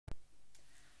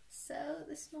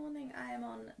this morning I am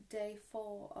on day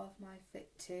 4 of my Fit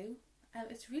 2.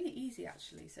 It's really easy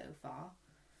actually so far,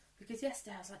 because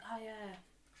yesterday I was like, oh yeah,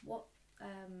 what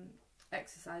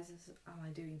exercises am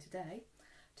I doing today?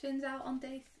 Turns out on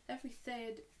every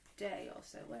third day or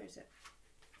so, where is it?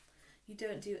 You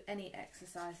don't do any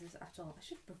exercises at all. I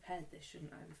should have prepared this,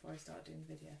 shouldn't I, before I start doing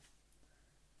the video?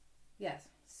 Yes,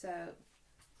 so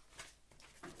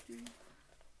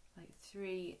like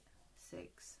 3,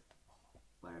 6,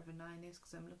 wherever 9 is,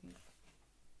 because I'm looking,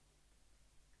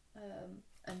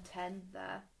 and 10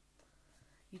 there.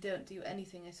 You don't do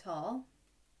anything at all.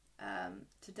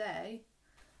 Today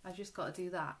I've just got to do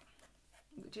that,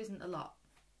 which isn't a lot.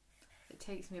 It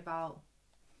takes me about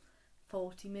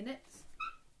 40 minutes.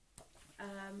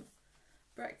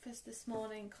 Breakfast this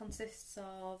morning consists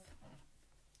of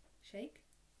shake,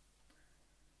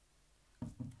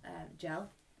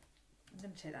 gel. I'm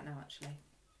going to take that now actually.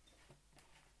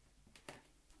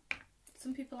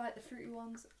 Some people like the fruity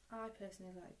ones. I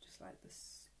personally just like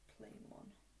this plain one.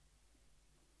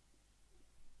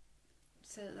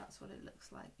 So that's what it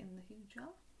looks like in the hoo jar.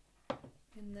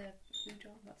 In the hoo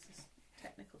jar, that's a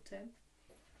technical term.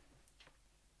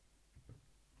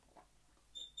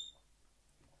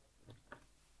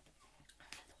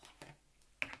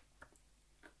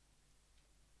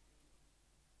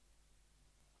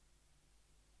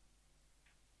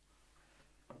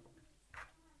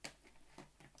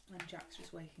 And Jack's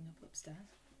just waking up upstairs,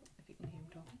 if you can hear him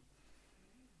talking.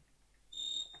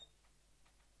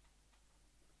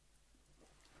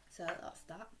 So that's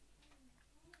that.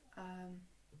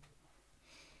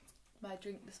 My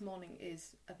drink this morning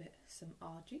is some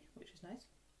RG, which is nice.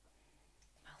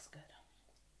 Smells good.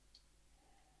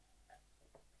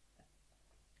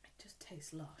 It just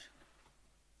tastes lush.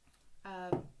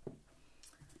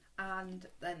 And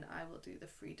then I will do the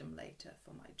Freedom later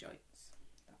for my joints.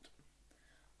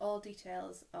 All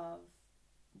details of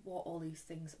what all these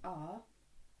things are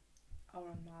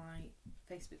on my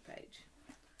Facebook page,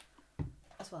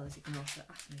 as well as you can also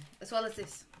ask me, as well as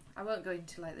this. I won't go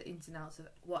into like the ins and outs of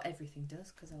what everything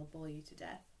does because I'll bore you to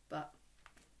death, but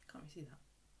can't you see that?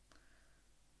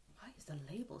 Why is the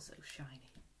label so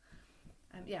shiny?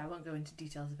 Yeah, I won't go into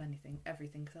details of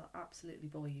everything because I'll absolutely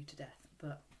bore you to death,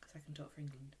 but because I can talk for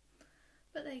England.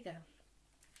 But there you go.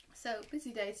 So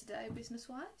busy day today business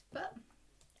wise, but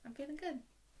I'm feeling good.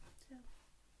 So,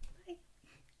 bye.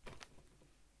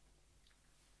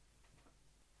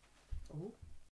 Oh.